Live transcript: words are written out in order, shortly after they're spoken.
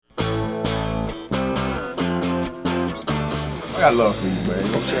got love for you, man.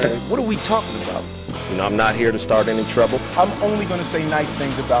 You know what I'm saying? What are we talking about? You know, I'm not here to start any trouble. I'm only going to say nice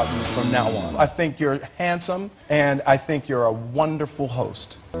things about you from now on. I think you're handsome, and I think you're a wonderful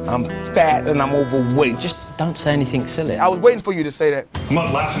host. I'm fat and I'm overweight. Just don't say anything silly. I was waiting for you to say that. I'm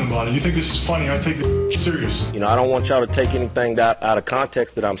not laughing about it. You think this is funny? I take it serious. You know, I don't want y'all to take anything out of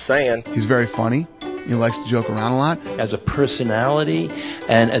context that I'm saying. He's very funny. He likes to joke around a lot. As a personality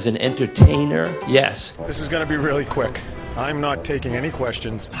and as an entertainer, yes. This is going to be really quick. I'm not taking any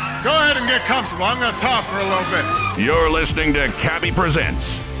questions. Go ahead and get comfortable. I'm going to talk for a little bit. You're listening to Cabbie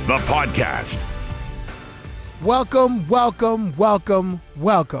Presents, the podcast. Welcome.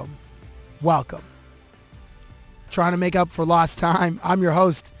 Trying to make up for lost time. I'm your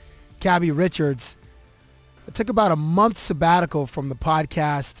host, Cabbie Richards. I took about a month sabbatical from the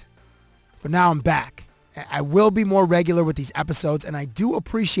podcast, but now I'm back. I will be more regular with these episodes, and I do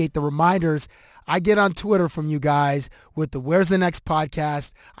appreciate the reminders I get on Twitter from you guys with the Where's the Next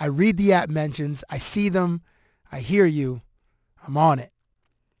Podcast. I read the app mentions. I see them. I hear you. I'm on it.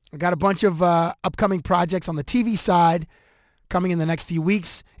 I got a bunch of upcoming projects on the TV side coming in the next few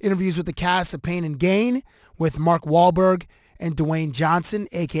weeks. Interviews with the cast of Pain and Gain with Mark Wahlberg and Dwayne Johnson,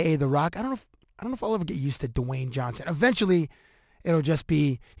 a.k.a. The Rock. I don't know if I'll ever get used to Dwayne Johnson. Eventually, it'll just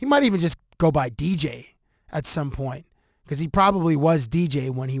be, he might even just go by DJ at some point, because he probably was DJ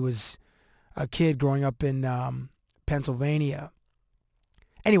when he was a kid growing up in Pennsylvania.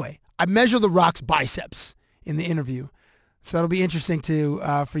 Anyway, I measure The Rock's biceps in the interview, so it'll be interesting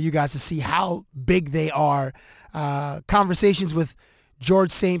for you guys to see how big they are. Conversations with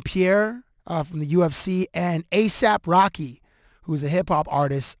George St. Pierre from the UFC and A$AP Rocky, who's a hip-hop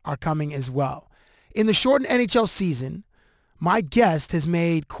artist, are coming as well. In the shortened NHL season, my guest has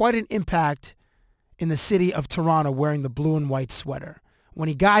made quite an impact in the city of Toronto wearing the blue and white sweater. When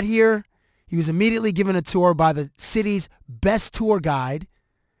he got here, he was immediately given a tour by the city's best tour guide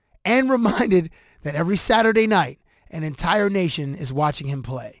and reminded that every Saturday night, an entire nation is watching him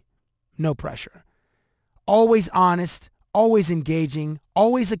play. No pressure. Always honest, always engaging,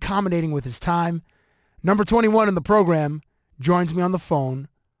 always accommodating with his time. Number 21 in the program joins me on the phone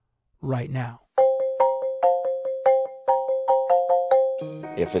right now.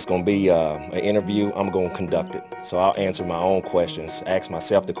 If it's going to be an interview, I'm going to conduct it. So I'll answer my own questions, ask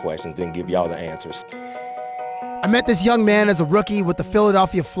myself the questions, then give y'all the answers. I met this young man as a rookie with the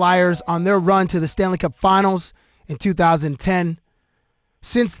Philadelphia Flyers on their run to the Stanley Cup Finals in 2010.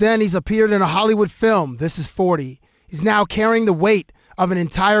 Since then, he's appeared in a Hollywood film, This Is 40. He's now carrying the weight of an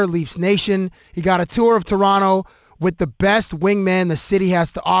entire Leafs nation. He got a tour of Toronto with the best wingman the city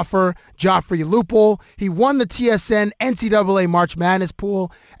has to offer, Joffrey Lupul. He won the TSN NCAA March Madness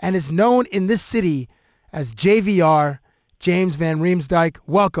pool and is known in this city as JVR, James Van Riemsdyk.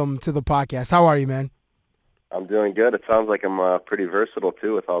 Welcome to the podcast. How are you, man? I'm doing good. It sounds like I'm pretty versatile,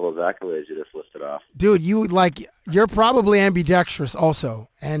 too, with all those accolades you just listed off. Dude, you're probably ambidextrous also,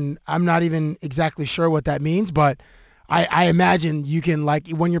 and I'm not even exactly sure what that means, but I imagine you can,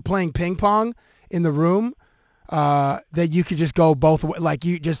 when you're playing ping pong in the room, that you could just go both ways, like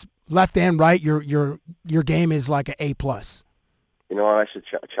you just left and right. Your game is like an A+. You know what? I should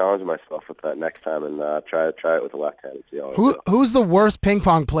challenge myself with that next time and try it with the left hand and see how Who's the worst ping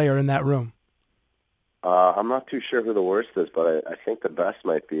pong player in that room? I'm not too sure who the worst is, but I think the best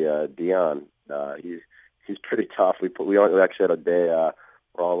might be Dion. He's pretty tough. We actually had a day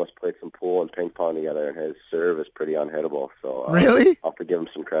where all of us played some pool and ping pong together, and his serve is pretty unhittable. So really, I'll have to give him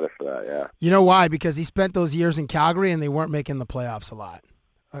some credit for that. Yeah. You know why? Because he spent those years in Calgary, and they weren't making the playoffs a lot.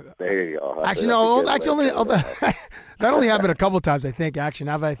 There you go. Actually, no. That only happened a couple of times, I think. Actually,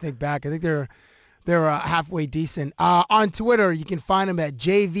 now that I think back, I think they're halfway decent. On Twitter, you can find him at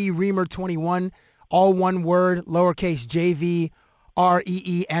JVReamer21. All one word, lowercase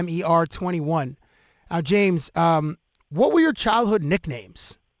JVREEMER 21. Now, James, what were your childhood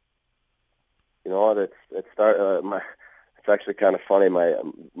nicknames? You know what? It's actually kind of funny.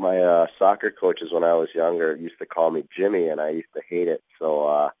 My soccer coaches when I was younger used to call me Jimmy, and I used to hate it.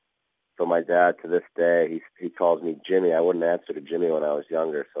 So my dad to this day he calls me Jimmy. I wouldn't answer to Jimmy when I was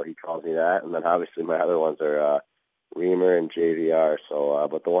younger, so he calls me that. And then obviously my other ones are Reamer and JVR. So,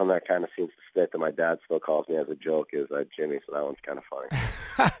 but the one that kind of seems to stick that my dad still calls me as a joke is Jimmy. So that one's kind of funny.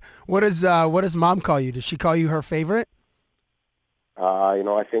 What does Mom call you? Does she call you her favorite?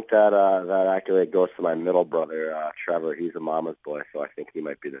 I think that accolade goes to my middle brother, Trevor. He's a mama's boy, so I think he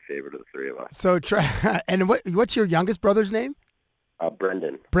might be the favorite of the three of us. So, and what's your youngest brother's name?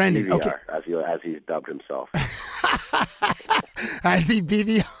 Brendan. Brendan, BVR, okay. As he's dubbed himself. As he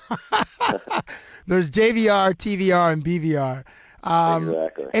BVR. There's JVR, TVR, and BVR.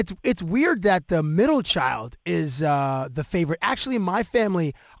 Exactly. It's weird that the middle child is the favorite. Actually, in my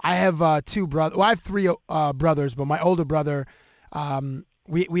family, I have two brothers. Well, I have three brothers, but my older brother,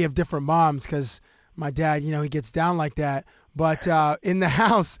 we have different moms because my dad, he gets down like that. But in the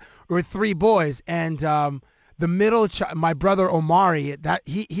house, we're three boys, and the middle child, my brother Omari,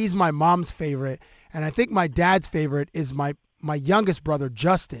 he's my mom's favorite, and I think my dad's favorite is my youngest brother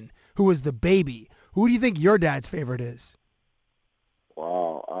Justin, who is the baby. Who do you think your dad's favorite is?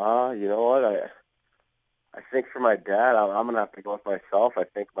 Wow. You know what? I think for my dad, I'm gonna have to go with myself. I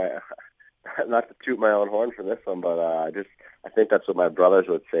think not to toot my own horn for this one, but I think that's what my brothers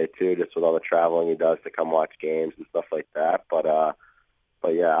would say too, just with all the traveling he does to come watch games and stuff like that. But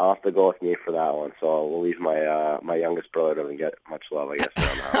yeah, I'll have to go with me for that one. So we'll leave my youngest brother doesn't get much love, I guess,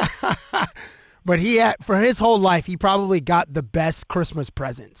 around the house. But for his whole life, he probably got the best Christmas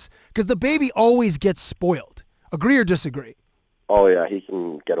presents because the baby always gets spoiled. Agree or disagree? Oh yeah, he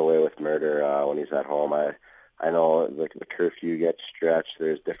can get away with murder when he's at home. I know the curfew gets stretched.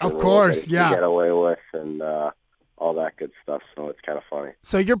 There's different rules that he can get away with and all that good stuff. So it's kind of funny.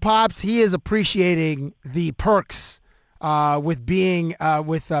 So your pops, he is appreciating the perks with being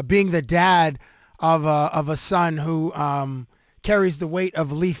the dad of a son who carries the weight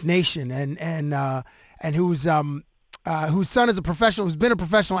of Leaf Nation and whose son is a professional, who's been a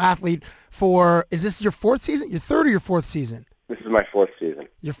professional athlete for. Is this your fourth season? Your third or your fourth season? This is my fourth season.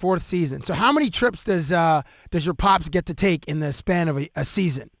 Your fourth season. So how many trips does your pops get to take in the span of a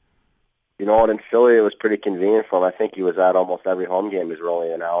season? You know what? In Philly, it was pretty convenient for him. I think he was at almost every home game. He was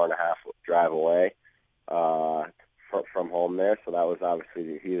only an hour and a half drive away from home there. So that was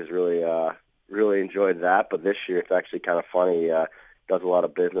obviously, he was really enjoyed that. But this year, it's actually kind of funny. He does a lot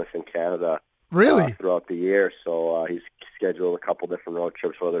of business in Canada. Really? Throughout the year. So he's scheduled a couple different road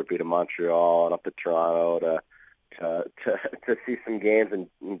trips, whether it be to Montreal and up to Toronto to see some games and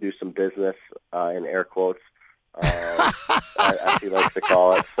do some business in air quotes, as he likes to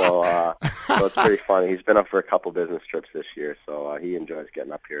call it. So it's pretty funny. He's been up for a couple business trips this year, so he enjoys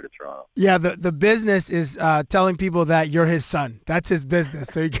getting up here to Toronto. Yeah, the business is telling people that you're his son. That's his business.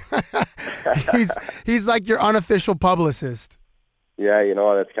 So he's like your unofficial publicist. Yeah, you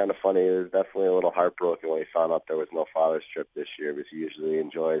know, that's kind of funny. It was definitely a little heartbroken when he found out there was no father's trip this year, because he usually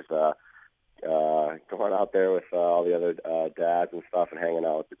enjoys going out there with all the other dads and stuff and hanging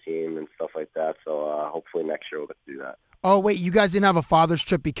out with the team and stuff like that. So hopefully next year we'll get to do that. Oh wait, you guys didn't have a father's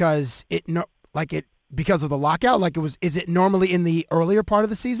trip because because of the lockout? Like is it normally in the earlier part of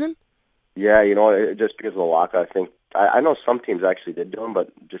the season? Yeah, you know, just because of the lockout, I think I know some teams actually did do them,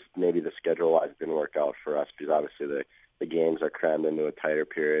 but just maybe the schedule wise didn't work out for us because obviously the games are crammed into a tighter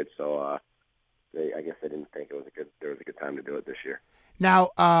period. So I guess they didn't think there was a good time to do it this year. Now,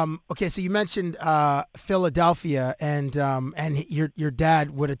 okay, so you mentioned Philadelphia, and your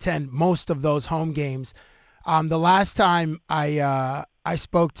dad would attend most of those home games. The last time I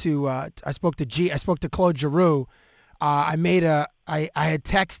spoke to Claude Giroux, I had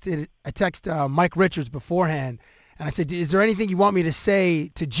texted Mike Richards beforehand, and I said, "Is there anything you want me to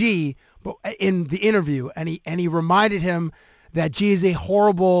say to G?" But in the interview, and he reminded him that G is a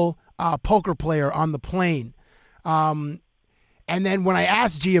horrible poker player on the plane. And then when I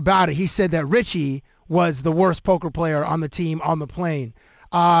asked G about it, he said that Richie was the worst poker player on the team on the plane.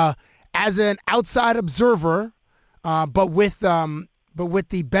 As an outside observer, but with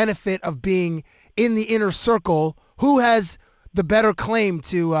the benefit of being in the inner circle, who has the better claim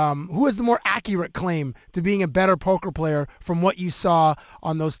to, who has the more accurate claim to being a better poker player from what you saw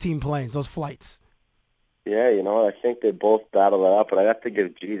on those team planes, those flights? Yeah, you know, I think they both battled it out, but I'd have to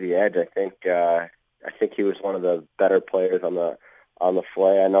give G the edge. I think he was one of the better players on the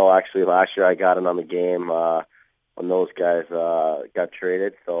flight. I know actually last year I got in on the game when those guys got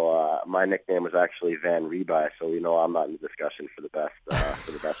traded. So my nickname was actually Van Reba. So you know I'm not in the discussion for the best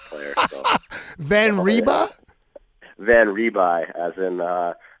player. So. Van Reba? Yeah. Van Reba, as in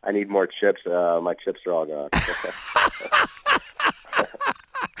I need more chips. My chips are all gone.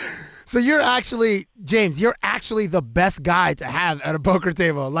 So you're actually, James, the best guy to have at a poker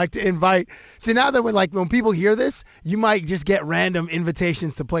table. Like to invite. See, now that when people hear this, you might just get random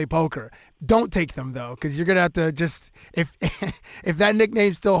invitations to play poker. Don't take them though, because you're gonna have to just if that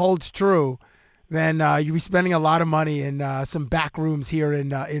nickname still holds true, then you'll be spending a lot of money in some back rooms here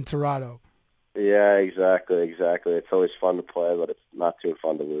in Toronto. Yeah, exactly. It's always fun to play, but it's not too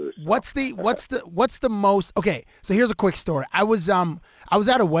fun to lose. So. What's the most? Okay, so here's a quick story. I was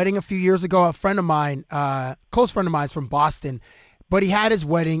at a wedding a few years ago. A friend of mine, close friend of mine, is from Boston, but he had his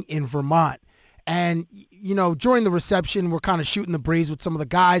wedding in Vermont, And, you know, during the reception, we're kind of shooting the breeze with some of the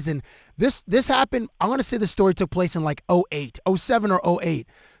guys. And this happened, I want to say the story took place in like 08, 07 or 08.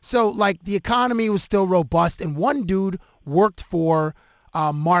 So, like, the economy was still robust. And one dude worked for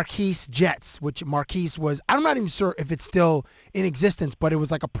Marquise Jets, which Marquise was, I'm not even sure if it's still in existence, but it was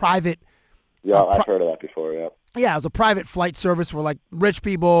like a private. Yeah, I've heard of that before, yeah. Yeah, it was a private flight service where, like, rich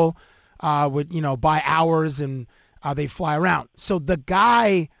people would, you know, buy hours and they'd fly around. So the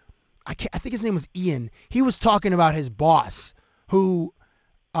guy, I think his name was Ian, he was talking about his boss who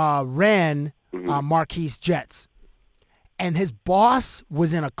ran Marquise Jets. And his boss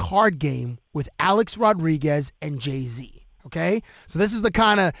was in a card game with Alex Rodriguez and Jay-Z. Okay? So these are the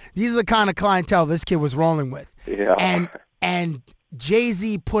kind of clientele this kid was rolling with. Yeah. And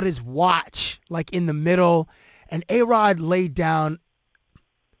Jay-Z put his watch like in the middle, and A-Rod laid down.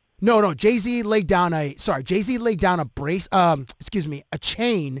 No, Jay-Z laid down a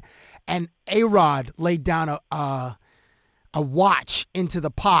chain, and A-Rod laid down a watch into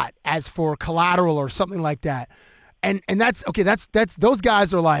the pot as for collateral or something like that. And that's okay. That's those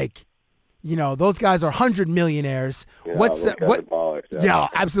guys are like, you know, those guys are 100 millionaires. Yeah, What's those the, guys what? are ballers, yeah. Yeah,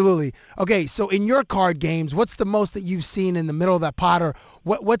 absolutely. Okay, so in your card games, what's the most that you've seen in the middle of that pot, or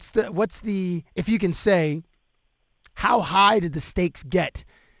what's the if you can say, how high did the stakes get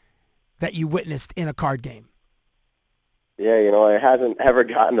that you witnessed in a card game? Yeah, you know, it hasn't ever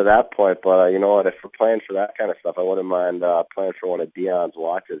gotten to that point, but you know what? If we're playing for that kind of stuff, I wouldn't mind playing for one of Dion's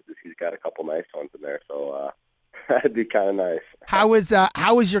watches. He's got a couple nice ones in there, so that'd be kind of nice. How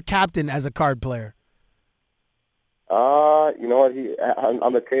is your captain as a card player? You know what?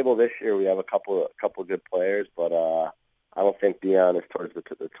 On the table this year, we have a couple good players, but I don't think Dion is towards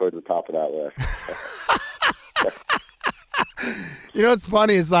the top of that list. You know what's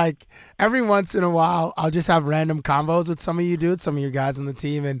funny is, like, every once in a while I'll just have random combos with some of you dudes, some of your guys on the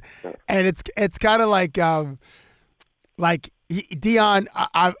team, and it's kind of like Dion,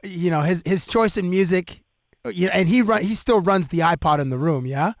 you know, his choice in music, you know, and he still runs the iPod in the room,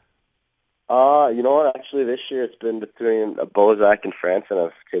 yeah. You know what? Actually, this year it's been between Bozak and Franson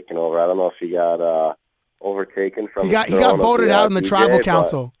have taken over. I don't know if he got overtaken from. He got voted out in the tribal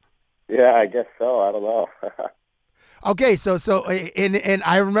council. Yeah, I guess so. I don't know. Okay, so and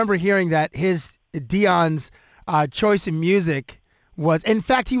I remember hearing that Dion's choice in music was, in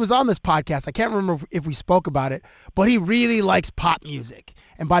fact, he was on this podcast. I can't remember if we spoke about it, but he really likes pop music.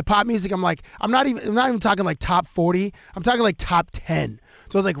 And by pop music, I'm not even talking like top 40. I'm talking like top 10.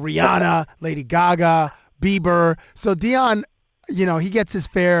 So it's like Rihanna, Lady Gaga, Bieber. So Dion, you know, he gets his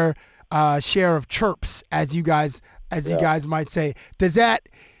fair share of chirps, as you guys might say. Does that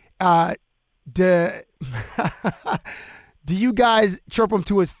do you guys chirp him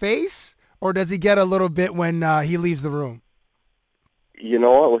to his face, or does he get a little bit when he leaves the room? You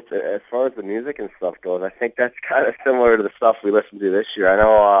know what? As far as the music and stuff goes, I think that's kind of similar to the stuff we listened to this year. I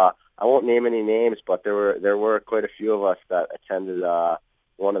know I won't name any names, but there were quite a few of us that attended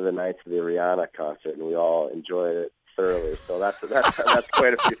one of the nights of the Rihanna concert, and we all enjoyed it thoroughly. So that's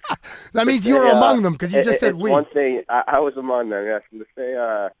quite a few. That means you were among them, because you just said we. One thing, I was among them. Yes, and to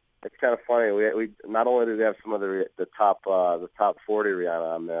say it's kind of funny. We not only did we have some of the top 40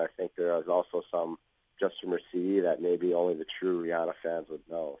 Rihanna on there, I think there was also some just from her CD that maybe only the true Rihanna fans would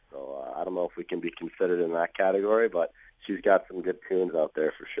know. So I don't know if we can be considered in that category, but she's got some good tunes out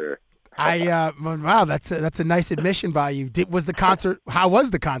there for sure. Wow, that's a nice admission by you. How was the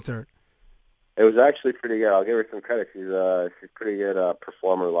concert? It was actually pretty good. I'll give her some credit. She's a pretty good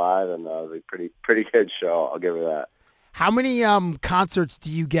performer live, and it was a pretty good show. I'll give her that. How many concerts do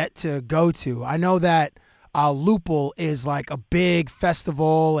you get to go to? I know that Lupul is like a big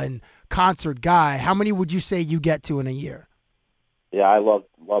festival and concert guy. How many would you say you get to in a year? Yeah, I love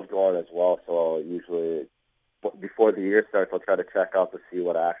going as well. So usually before the year starts, I'll try to check out to see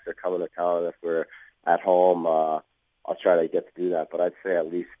what acts are coming to town. And if we're at home, I'll try to get to do that. But I'd say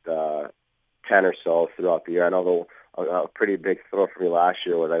at least 10 or so throughout the year. I know a pretty big thrill for me last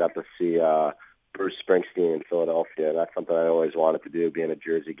year was I got to see Bruce Springsteen in Philadelphia. And that's something I always wanted to do, being a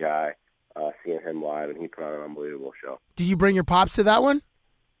Jersey guy, seeing him live, and he put on an unbelievable show. Did you bring your pops to that one?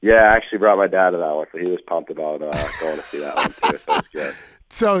 Yeah, I actually brought my dad to that one, so he was pumped about going to see that one too. So it's good.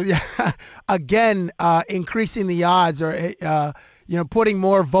 So yeah, again, increasing the odds, or putting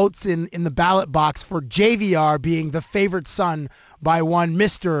more votes in the ballot box for JVR being the favorite son by one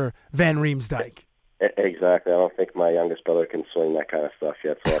Mr. Van Riemsdyk. Exactly. I don't think my youngest brother can swing that kind of stuff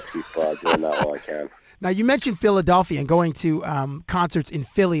yet, so I'll keep doing that while I can. Now, you mentioned Philadelphia and going to concerts in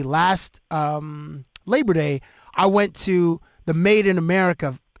Philly. Last Labor Day, I went to the Made in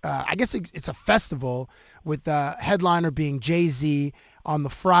America. I guess it's a festival with the headliner being Jay-Z on the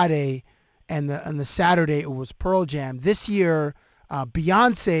Friday, and the Saturday it was Pearl Jam. This year,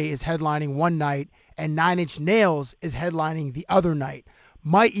 Beyonce is headlining one night, and 9 Inch Nails is headlining the other night.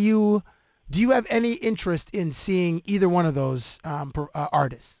 Do you have any interest in seeing either one of those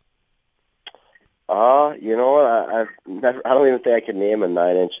artists? You know what? I don't even think I can name a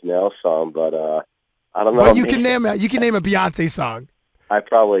 9 Inch Nails song, but I don't know. Well, you can name a Beyonce song. I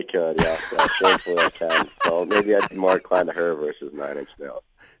probably could, yeah. Shamefully I can. So maybe I'd be more inclined to her versus 9 Inch Nails.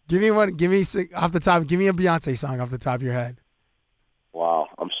 Give me off the top. Give me a Beyonce song off the top of your head. Wow,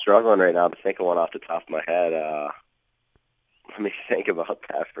 I'm struggling right now to think of one off the top of my head. Let me think about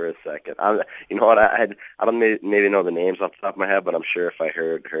that for a second. You know what? I don't maybe know the names off the top of my head, but I'm sure if I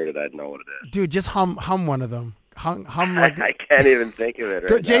heard it, I'd know what it is. Dude, just hum one of them. Hum like I can't even think of it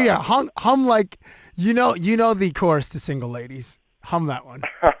right now. Yeah, hum like you know the chorus to Single Ladies. Hum that one.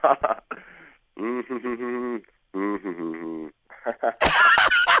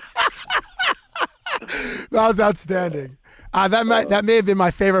 That was outstanding. That may have been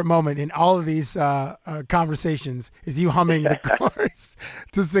my favorite moment in all of these conversations, is you humming the chorus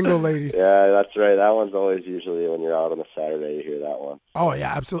to Single Ladies. Yeah, that's right. That one's always usually when you're out on a Saturday, you hear that one. Oh,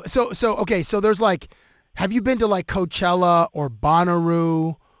 yeah, absolutely. So there's like, have you been to like Coachella or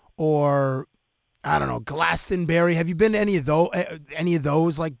Bonnaroo or, I don't know, Glastonbury? Have you been to any of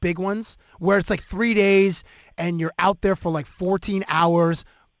those like big ones where it's like 3 days and you're out there for like 14 hours,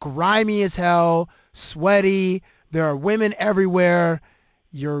 grimy as hell, sweaty, there are women everywhere,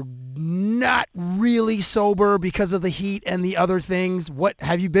 you're not really sober because of the heat and the other things?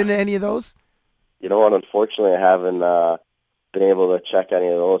 Have you been to any of those? You know what, unfortunately I haven't been able to check any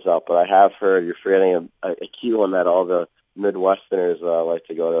of those out, but I have heard you're forgetting a key one that all the Midwesterners like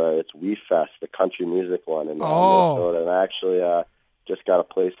to go to. It's We Fest, the country music one in Minnesota, and I actually just got a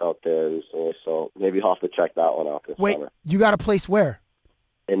place out there recently, so maybe I'll have to check that one out this summer. Wait, you got a place where?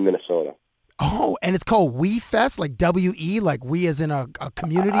 In Minnesota. Oh, and it's called We Fest, like W-E, like we as in a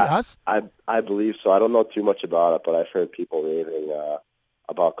community, us? I believe so. I don't know too much about it, but I've heard people raving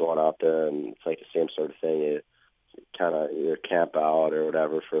about going out there, and it's like the same sort of thing. You kind of either camp out or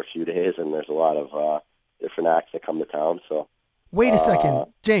whatever for a few days, and there's a lot of different acts that come to town. So wait a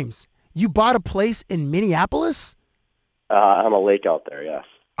second, James, you bought a place in Minneapolis? On a lake out there, yes.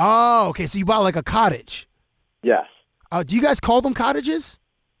 Oh, okay, so you bought like a cottage? Yes. Do you guys call them cottages?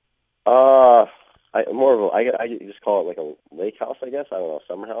 I just call it like a lake house, I guess. I don't know,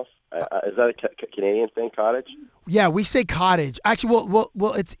 summer house. Is that a Canadian thing, cottage? Yeah, we say cottage. Actually,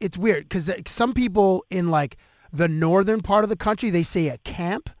 well, it's weird because some people in like the northern part of the country, they say a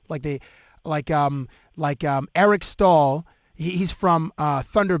camp, like Eric Stahl. He's from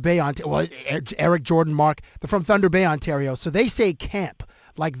Thunder Bay, Ontario. Well, Eric Jordan Mark, they're from Thunder Bay, Ontario. So they say camp,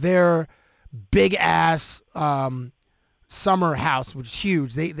 like their big ass summer house, which is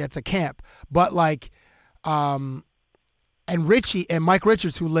huge. That's a camp. But like, and Mike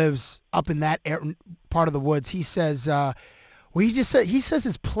Richards, who lives up in that part of the woods, he says, he says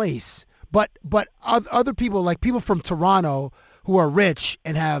his place. But other people, like people from Toronto who are rich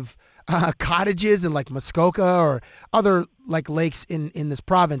and have cottages in like Muskoka or other like lakes in this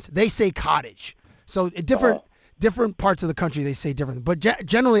province, they say cottage. So different parts of the country, they say different. But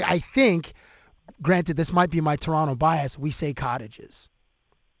generally, I think, granted, this might be my Toronto bias, we say cottages.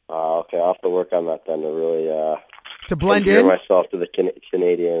 Okay, I'll have to work on that then to really to blend in myself to the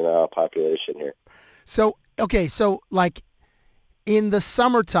Canadian population here. So like in the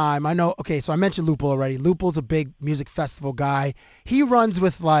summertime, I know. Okay, so I mentioned Lupul already. Lupul's a big music festival guy. He runs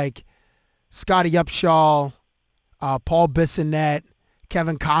with like Scotty Upshaw, Paul Bissonnette,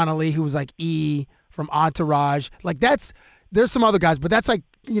 Kevin Connolly, who was like E from Entourage. Like there's some other guys, but that's like,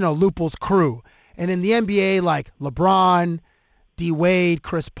 Lupul's crew. And in the NBA, like LeBron, D Wade,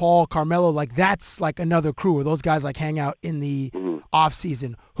 Chris Paul, Carmelo, like that's like another crew where those guys like hang out in the off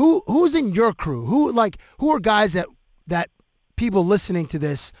season. Who's in your crew? Who are guys that people listening to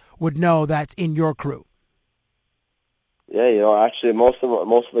this would know that's in your crew? Yeah, actually most of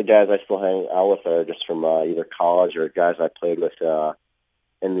the guys I still hang out with are just from either college or guys I played with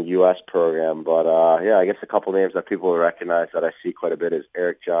in the U.S. program. But I guess a couple names that people will recognize that I see quite a bit is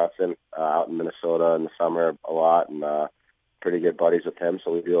Eric Johnson out in Minnesota in the summer a lot, and pretty good buddies with him.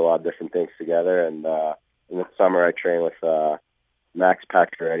 So we do a lot of different things together. And in the summer I train with Max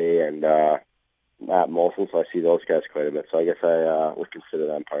Pacioretty and Matt Molson, so I see those guys quite a bit. So I guess I would consider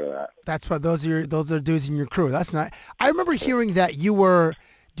them part of that. That's what those are dudes in your crew. That's not. I remember hearing that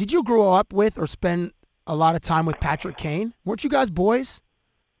did you grow up with or spend a lot of time with Patrick Kane? Weren't you guys boys?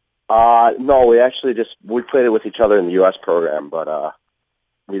 No, we actually we played it with each other in the U.S. program, but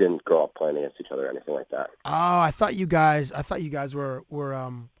we didn't grow up playing against each other or anything like that. Oh, I thought you guys were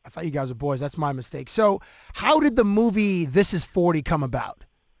boys. That's my mistake. So, how did the movie This Is 40 come about?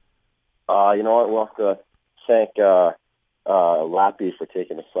 You know what? We'll have to thank Lappy for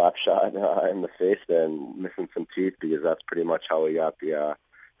taking a slap shot in the face there and missing some teeth, because that's pretty much how we got the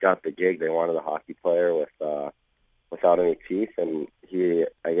gig. They wanted a hockey player without any teeth, and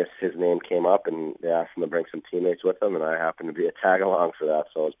I guess his name came up, and they asked him to bring some teammates with him, and I happened to be a tag along for that,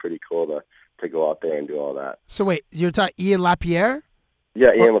 so it was pretty cool to go out there and do all that. So wait, you're talking Ian Lapierre?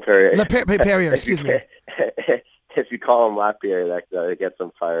 Yeah, Ian Lapierre. Lapierre, excuse me. If you call him Lapierre, that gets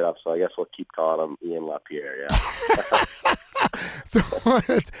him fired up, so I guess we'll keep calling him Ian Lapierre, yeah. So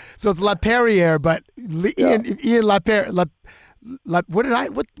it's Lapierre, but Ian Lapierre. What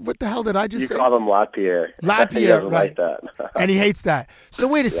the hell did I just say? You call him Lapierre. Lapierre, he doesn't right. like that. And he hates that. So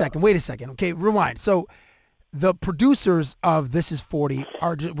wait a second. Okay, rewind. So the producers of This Is 40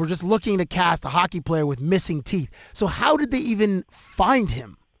 were just looking to cast a hockey player with missing teeth. So how did they even find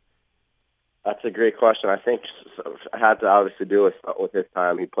him? That's a great question. I think it had to obviously do with his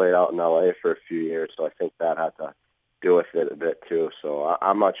time. He played out in L.A. for a few years, so I think that had to do with it a bit too. So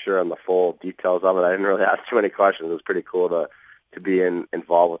I'm not sure on the full details of it. I didn't really ask too many questions. It was pretty cool to be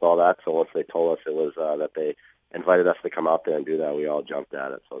involved with all that. So once they told us it was that they invited us to come out there and do that, we all jumped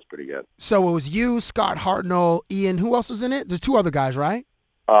at it. So it was pretty good. So it was you, Scott Hartnell, Ian. Who else was in it? There's two other guys, right?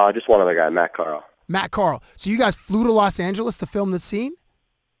 Just one other guy, Matt Carl. Matt Carl. So you guys flew to Los Angeles to film this scene?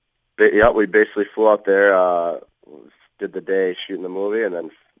 Yeah, we basically flew out there, did the day shooting the movie, and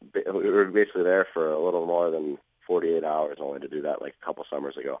then we were basically there for a little more than 48 hours, only to do that like a couple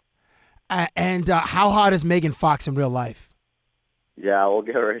summers ago. And how hot is Megan Fox in real life? Yeah, we'll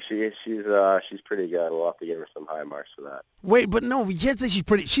give her. She's pretty good. We'll have to give her some high marks for that. Wait, but no, we can't say she's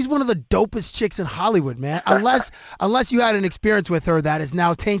pretty. She's one of the dopest chicks in Hollywood, man. Unless you had an experience with her that has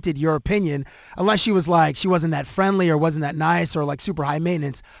now tainted your opinion. Unless she was like she wasn't that friendly or wasn't that nice or like super high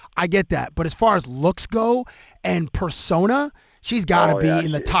maintenance. I get that, but as far as looks go and persona, she's got to be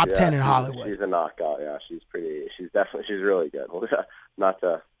in the top 10 in Hollywood. She's a knockout. Yeah, she's really good. We don't want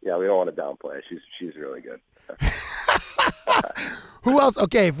to downplay it. She's really good. Who else?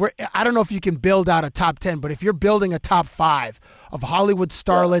 Okay, I don't know if you can build out a top 10, but if you're building a top 5 of Hollywood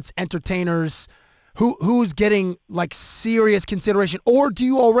starlets, entertainers, who's getting like serious consideration, or do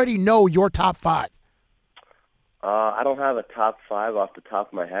you already know your top 5? I don't have a top 5 off the top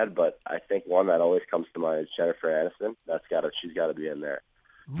of my head, but I think one that always comes to mind is Jennifer Aniston. She's got to be in there.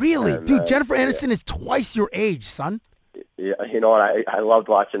 Really? Dude, Jennifer Aniston is twice your age, son. Yeah, you know what? I loved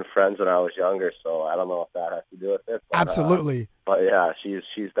watching Friends when I was younger, so I don't know if that has to do with it. But, absolutely. But yeah,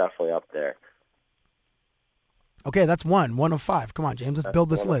 she's definitely up there. Okay, that's one of 5. Come on, James, let's build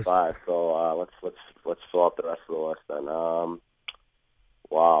this list. 5. So let's fill out the rest of the list then.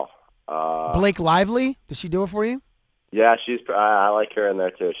 Wow. Blake Lively, did she do it for you? Yeah, I like her in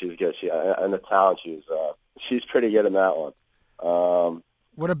there too. She's good. And the talent, she's pretty good in that one.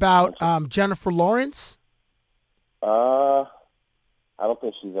 What about Jennifer Lawrence? I don't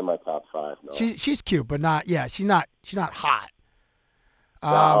think she's in my top 5. No. She's cute, but not. Yeah, she's not hot.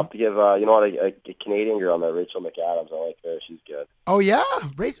 I'll have to give a Canadian girl there, Rachel McAdams. I like her. She's good. Oh yeah,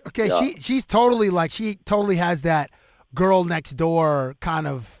 Rachel. Okay, yeah. She's totally she totally has that girl next door kind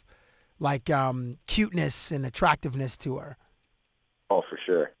of like cuteness and attractiveness to her. Oh, for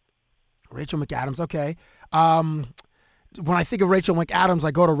sure. Rachel McAdams. Okay. When I think of Rachel McAdams, I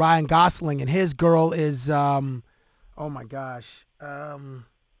go to Ryan Gosling, and his girl is oh my gosh,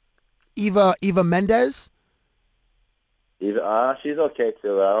 Eva Mendes. She's okay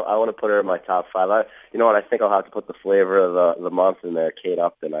too. I want to put her in my top 5. You know what? I think I'll have to put the flavor of the month in there, Kate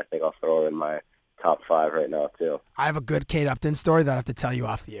Upton. I think I'll throw her in my top 5 right now too. I have a good Kate Upton story that I have to tell you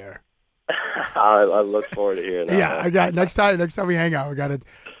off the air. I look forward to hearing that. Yeah, I got next time we hang out, we got to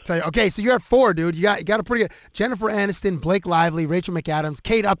tell you. Okay, so you're at 4, dude. You got a pretty good Jennifer Aniston, Blake Lively, Rachel McAdams,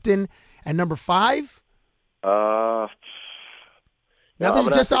 Kate Upton, and number 5. Now this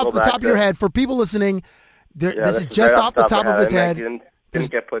is just off the top of your head. For people listening, this is just off the top of his head.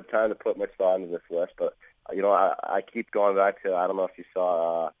 Didn't get time to put much thought into this list, but I keep going back to, I don't know if you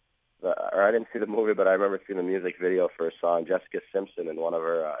saw or I didn't see the movie, but I remember seeing the music video for a song, Jessica Simpson, in one of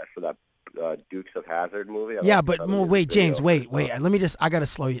her for that Dukes of Hazzard movie. Yeah, but wait, James, wait. Let me just. I gotta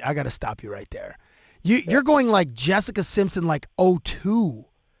slow you. I gotta stop you right there. You're going like Jessica Simpson, like 02.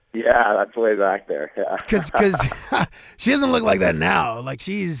 Yeah, that's way back there. Yeah. Because she doesn't look like that now. Like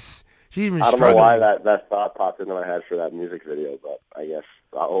she's been. I don't know why that thought popped into my head for that music video, but I guess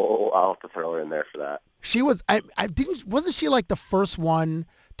I'll have to throw her in there for that. She was. Wasn't she like the first one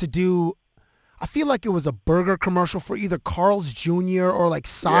to do? I feel like it was a burger commercial for either Carl's Jr. or like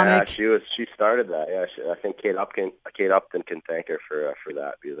Sonic. Yeah, she started that. Yeah, I think Kate Upton can thank her for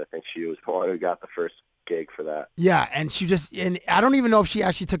that, because I think she was the one who got the first gig for that. Yeah, and and I don't even know if she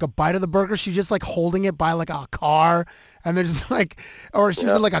actually took a bite of the burger. She's just like holding it by like a car, and there's like, or she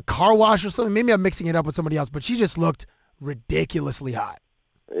was in like a car wash or something. Maybe I'm mixing it up with somebody else, but she just looked ridiculously hot.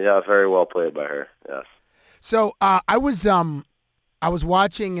 Yeah, very well played by her. Yes. So I was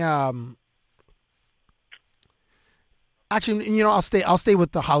watching. Actually, you know, I'll stay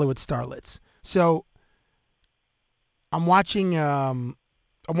with the Hollywood starlets. So I'm watching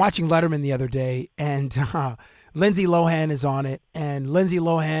Letterman the other day, and Lindsay Lohan is on it, and Lindsay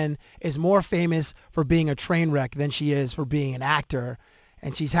Lohan is more famous for being a train wreck than she is for being an actor.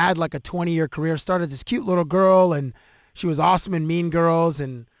 And she's had like a 20-year career. Started as this cute little girl, and she was awesome in Mean Girls,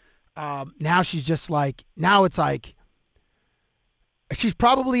 and now she's just like, now it's like she's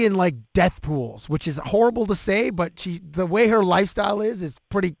probably in like death pools, which is horrible to say, but the way her lifestyle is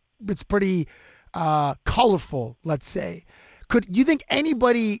pretty colorful, let's say. Could you think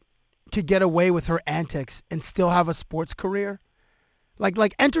anybody could get away with her antics and still have a sports career?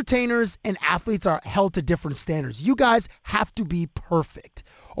 Like entertainers and athletes are held to different standards. You guys have to be perfect,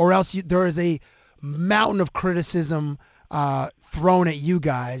 or else there is a mountain of criticism thrown at you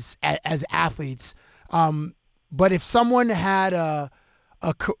guys as athletes. But if someone had a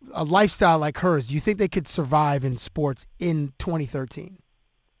lifestyle like hers, do you think they could survive in sports in 2013?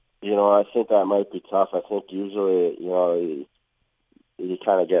 You know, I think that might be tough. I think usually, you know, you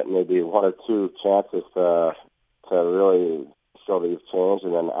kind of get maybe one or two chances to really show that you've changed,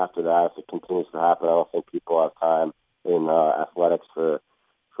 and then after that, if it continues to happen, I don't think people have time in athletics for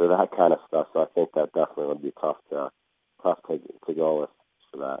that kind of stuff. So I think that definitely would be tough to go with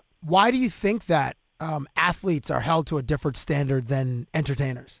for that. Why do you think that athletes are held to a different standard than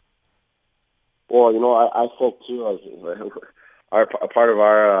entertainers? Well, you know, I think too, a part of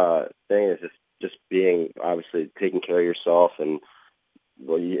our thing is just being, obviously, taking care of yourself, and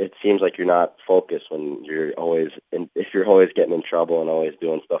it seems like you're not focused when if you're always getting in trouble and always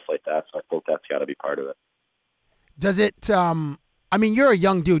doing stuff like that. So I think that's got to be part of it. Does it? I mean, you're a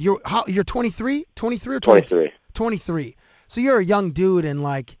young dude. You're 23, 23 or 23. 23. So you're a young dude,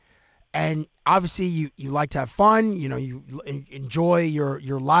 and obviously you like to have fun. You know, you enjoy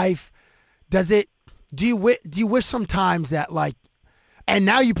your life. Do you wish sometimes that, like, and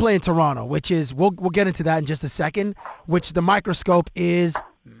now you play in Toronto, which is, we'll get into that in just a second, which the microscope is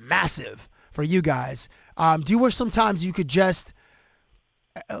massive for you guys. Do you wish sometimes you could just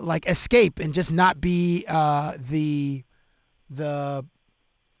like escape and just not be the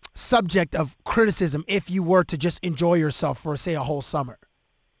subject of criticism if you were to just enjoy yourself for, say, a whole summer?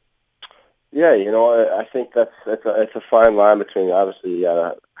 Yeah, you know, I think it's a fine line between, obviously, you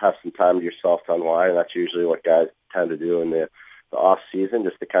gotta have some time to yourself to unwind, and that's usually what guys tend to do in the off season,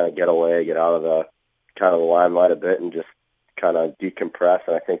 just to kind of get away, get out of the kind of the limelight a bit, and just kind of decompress.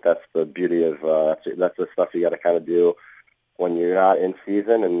 And I think that's the beauty of that's the stuff you got to kind of do when you're not in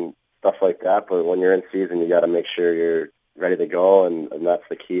season and stuff like that. But when you're in season, you got to make sure you're ready to go, and that's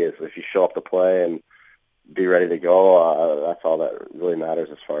the key. Is if you show up to play and be ready to go, that's all that really matters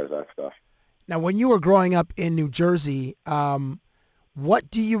as far as that stuff. Now, when you were growing up in New Jersey, what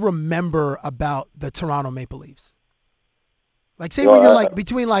do you remember about the Toronto Maple Leafs? Like, say when you're like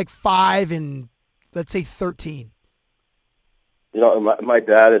between like 5 and, let's say, 13. You know, my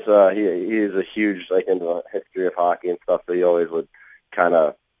dad is he is a huge, like, into the history of hockey and stuff. So he always would kind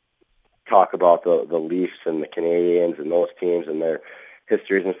of talk about the Leafs and the Canadiens and those teams and their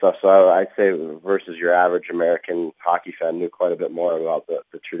histories and stuff. So I'd say versus your average American hockey fan, knew quite a bit more about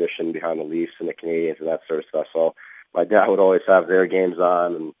the tradition behind the Leafs and the Canadiens and that sort of stuff. So my dad would always have their games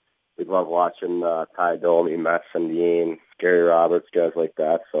on, and we'd love watching Ty Domi, Matt Sundin, Gary Roberts, guys like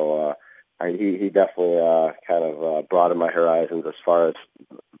that. So he definitely kind of broadened my horizons as far as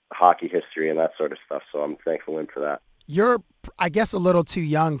hockey history and that sort of stuff. So I'm thankful for that. You're, I guess, a little too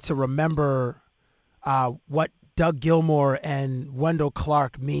young to remember what Doug Gilmour and Wendell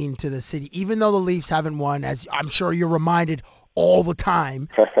Clark mean to the city, even though the Leafs haven't won, as I'm sure you're reminded all the time.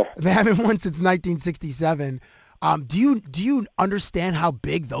 They haven't won since 1967. Do you understand how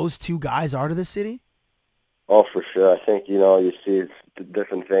big those two guys are to the city? Oh, for sure. I think, you know, you see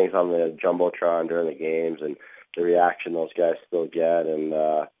different things on the Jumbotron during the games and the reaction those guys still get. And,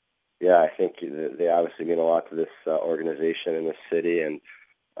 I think they obviously mean a lot to this organization and this city. And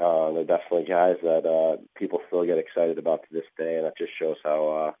they're definitely guys that people still get excited about to this day. And that just shows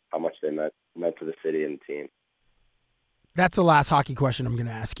how much they meant to the city and the team. That's the last hockey question I'm going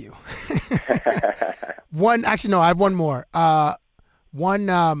to ask you. I have one more.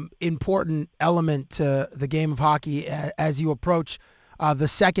 one important element to the game of hockey as you approach the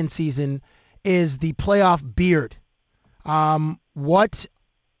second season is the playoff beard. What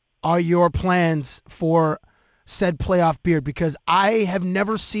are your plans for said playoff beard? Because I have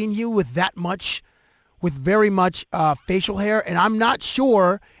never seen you with very much facial hair, and I'm not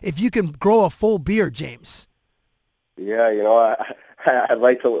sure if you can grow a full beard, James. Yeah, I'd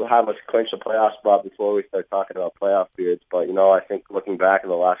like to have us clinch a playoff spot before we start talking about playoff beards. But, I think looking back in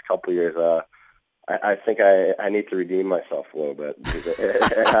the last couple of years, I think I need to redeem myself a little bit because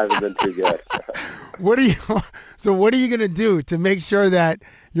it hasn't been too good. What are you going to do to make sure that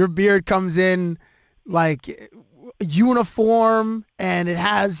your beard comes in like uniform and it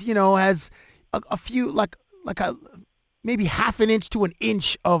has a few like a maybe half an inch to an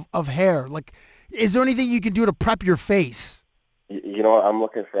inch of hair? Like, is there anything you can do to prep your face? I'm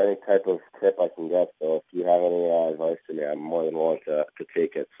looking for any type of tip I can get. So if you have any advice to me, I'm more than willing to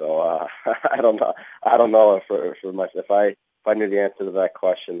take it. So I don't know if I knew the answer to that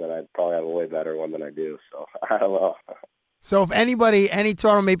question, then I'd probably have a way better one than I do. So I don't know. So if any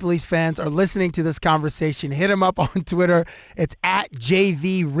Toronto Maple Leafs fans are listening to this conversation, hit him up on Twitter. It's at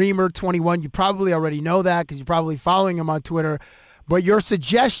JVReamer21. You probably already know that because you're probably following him on Twitter. But your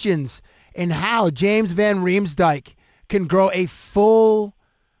suggestions in how James Van Riemsdyk can grow a full,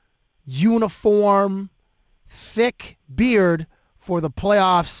 uniform, thick beard for the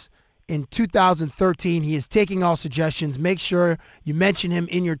playoffs in 2013. He is taking all suggestions. Make sure you mention him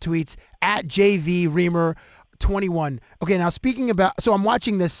in your tweets at JVReamer21. Okay, now speaking about, so I'm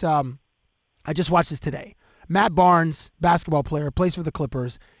watching this, I just watched this today. Matt Barnes, basketball player, plays for the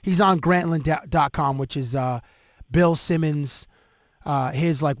Clippers. He's on Grantland.com, which is Bill Simmons'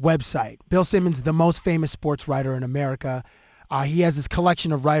 his website. Bill Simmons, the most famous sports writer in America. He has this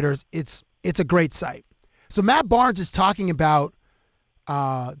collection of writers. It's a great site. So Matt Barnes is talking about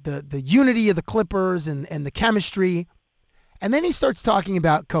the unity of the Clippers and the chemistry, and then he starts talking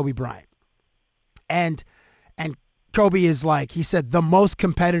about Kobe Bryant. And Kobe is, like he said, the most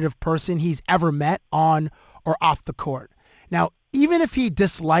competitive person he's ever met on or off the court. Now, even if he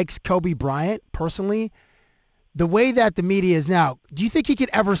dislikes Kobe Bryant personally, the way that the media is now, do you think he could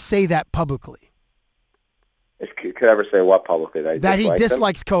ever say that publicly? Could ever say what publicly? That he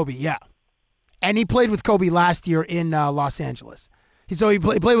dislikes Kobe, yeah. And he played with Kobe last year in Los Angeles. So he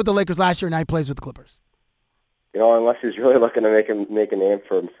played with the Lakers last year, and now he plays with the Clippers. Unless he's really looking to make a name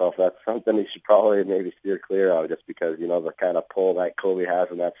for himself, that's something he should probably maybe steer clear of, just because, the kind of pull that Kobe has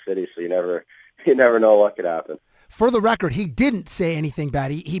in that city, so you never know what could happen. For the record, he didn't say anything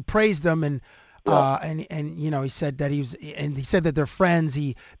bad. He praised them and he said that he said that they're friends.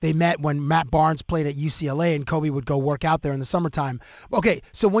 They met when Matt Barnes played at UCLA, and Kobe would go work out there in the summertime. Okay,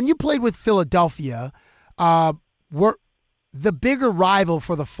 so when you played with Philadelphia, were the bigger rival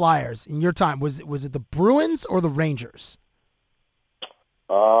for the Flyers in your time, was it the Bruins or the Rangers?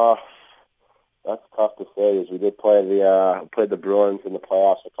 That's tough to say. As we did play the Bruins in the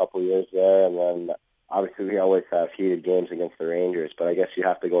playoffs a couple of years there, and then obviously we always have heated games against the Rangers. But I guess you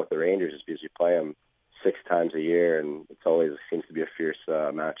have to go with the Rangers just because you play them 6 times a year, and it seems to be a fierce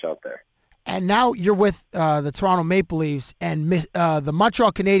match out there. And now you're with the Toronto Maple Leafs, and the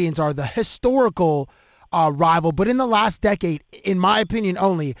Montreal Canadiens are the historical rival. But in the last decade, in my opinion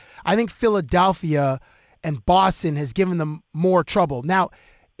only, I think Philadelphia and Boston has given them more trouble. Now,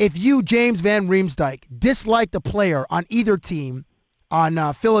 if you, James Van Riemsdyk, disliked a player on either team,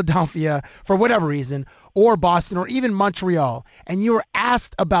 on Philadelphia for whatever reason, or Boston, or even Montreal, and you were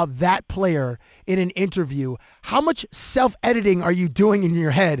asked about that player in an interview, how much self-editing are you doing in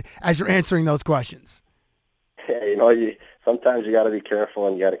your head as you're answering those questions? Yeah, sometimes you got to be careful,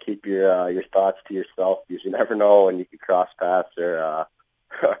 and you got to keep your thoughts to yourself, because you never know when you could cross paths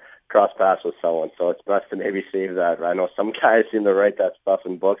with someone. So it's best to maybe save that. I know some guys seem to write that stuff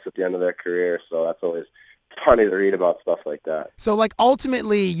in books at the end of their career, so that's always funny to read about stuff like that. So,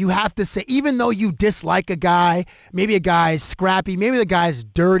 ultimately, you have to say, even though you dislike a guy, maybe a guy is scrappy, maybe the guy's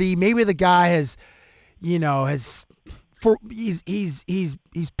dirty, maybe the guy he's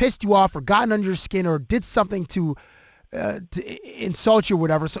pissed you off or gotten under your skin or did something to insult you or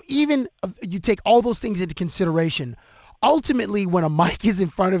whatever. So even you take all those things into consideration. Ultimately, when a mic is in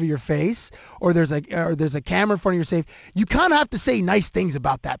front of your face or there's a camera in front of your face, you kind of have to say nice things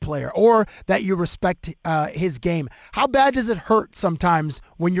about that player or that you respect his game. How bad does it hurt sometimes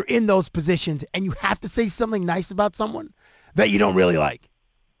when you're in those positions and you have to say something nice about someone that you don't really like?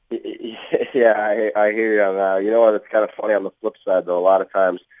 Yeah, I hear you on that. You know what? It's kind of funny on the flip side, though. A lot of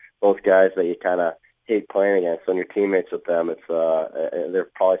times, those guys that you kind of hate playing against, when you're teammates with them, they're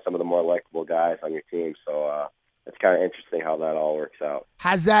probably some of the more likable guys on your team. So it's kind of interesting how that all works out.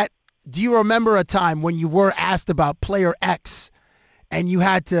 Do you remember a time when you were asked about player X and you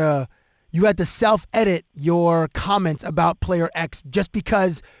had to self-edit your comments about player X just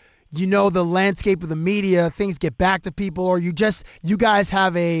because you know the landscape of the media, things get back to people, or you guys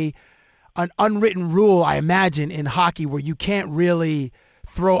have an unwritten rule, I imagine, in hockey where you can't really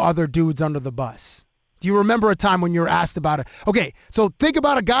throw other dudes under the bus? Do you remember a time when you were asked about it? Okay, so think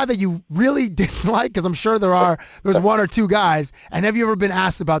about a guy that you really didn't like, because I'm sure there's one or two guys, and have you ever been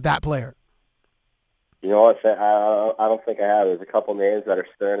asked about that player? You know what? I don't think I have. There's a couple names that are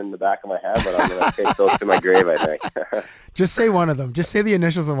stirring in the back of my head, but I'm going to take those to my grave, I think. Just say one of them. Just say the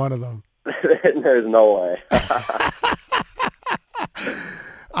initials of one of them. There's no way.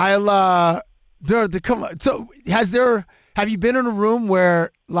 Come on. So have you been in a room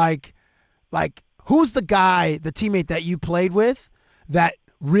where like who's the guy, the teammate that you played with that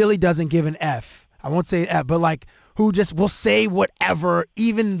really doesn't give an F? I won't say F, but like who just will say whatever,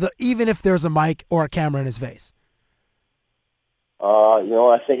 even if there's a mic or a camera in his face? You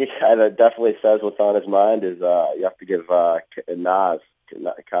know, I think a guy that definitely says what's on his mind is you have to give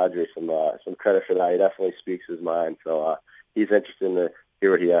Kadri some credit for that. He definitely speaks his mind, so he's interested to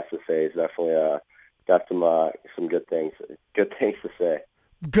hear what he has to say. He's definitely got some good things to say.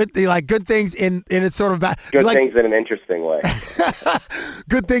 Good things in it's sort of good things in an interesting way.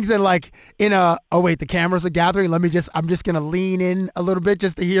 Good things the cameras are gathering. I'm just gonna lean in a little bit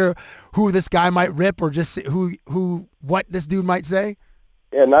just to hear who this guy might rip, or just what this dude might say.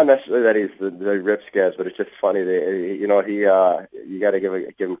 Yeah, not necessarily that he's the rips guys, but it's just funny that you got to give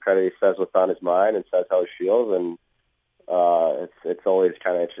him credit. He says what's on his mind and says how he feels, and it's always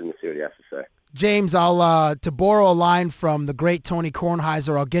kind of interesting to see what he has to say. James, I'll to borrow a line from the great Tony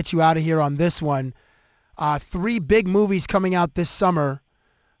Kornheiser, I'll get you out of here on this one. 3 big movies coming out this summer,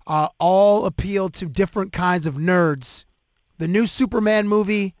 all appeal to different kinds of nerds. The new Superman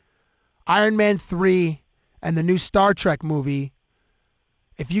movie, Iron Man 3, and the new Star Trek movie.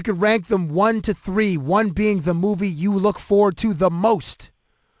 If you could rank them 1 to 3, 1 being the movie you look forward to the most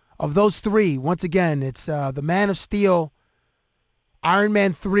of those 3, once again, it's The Man of Steel, Iron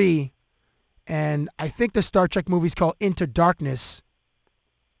Man 3, and I think the Star Trek movie is called Into Darkness.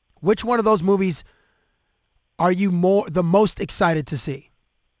 Which one of those movies are you the most excited to see?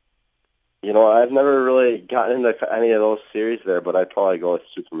 You know, I've never really gotten into any of those series there, but I'd probably go with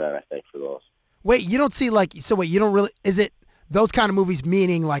Superman, I think, for those. Wait, you don't see you don't really, is it those kind of movies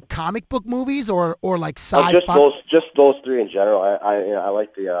meaning like comic book movies or like sci-fi? Just those 3 in general. I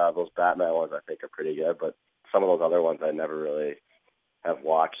like those Batman ones. I think are pretty good, but some of those other ones I never really have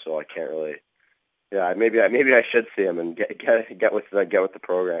watched, so I can't really. Yeah, maybe I should see them and get with the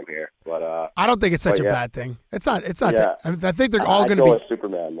program here. But I don't think it's such a bad thing. It's not. Yeah. I think they're all going to be with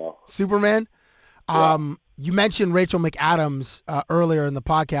Superman though. Superman. Yeah. You mentioned Rachel McAdams earlier in the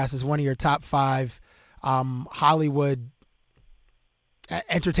podcast as one of your top 5 Hollywood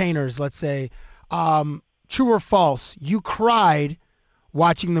entertainers. Let's say, true or false? You cried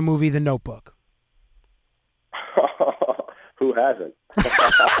watching the movie The Notebook. Who hasn't?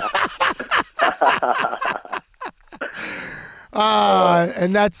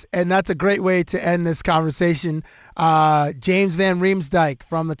 And that's a great way to end this conversation. James Van Riemsdyk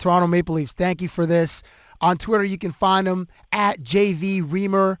from the Toronto Maple Leafs, thank you for this. On Twitter, you can find him at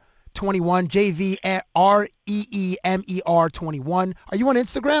JVReemer21, JVREEMER21. Are you on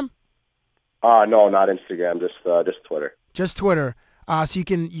Instagram? No, not Instagram, just Twitter. Just Twitter. So you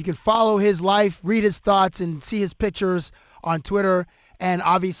can follow his life, read his thoughts, and see his pictures on Twitter. And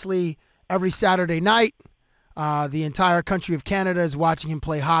obviously, every Saturday night, the entire country of Canada is watching him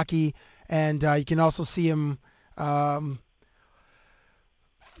play hockey. And you can also see him.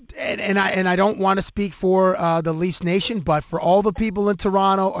 And I don't want to speak for the Leafs Nation, but for all the people in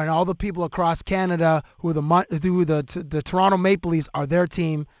Toronto and all the people across Canada who the Toronto Maple Leafs are their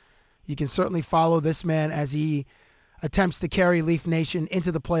team, you can certainly follow this man as he attempts to carry Leaf Nation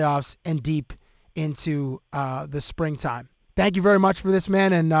into the playoffs and deep into the springtime. Thank you very much for this,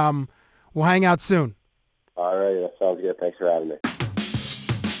 man, and we'll hang out soon. All right, that sounds good. Thanks for having me.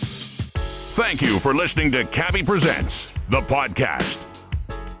 Thank you for listening to Cabbie Presents, the podcast.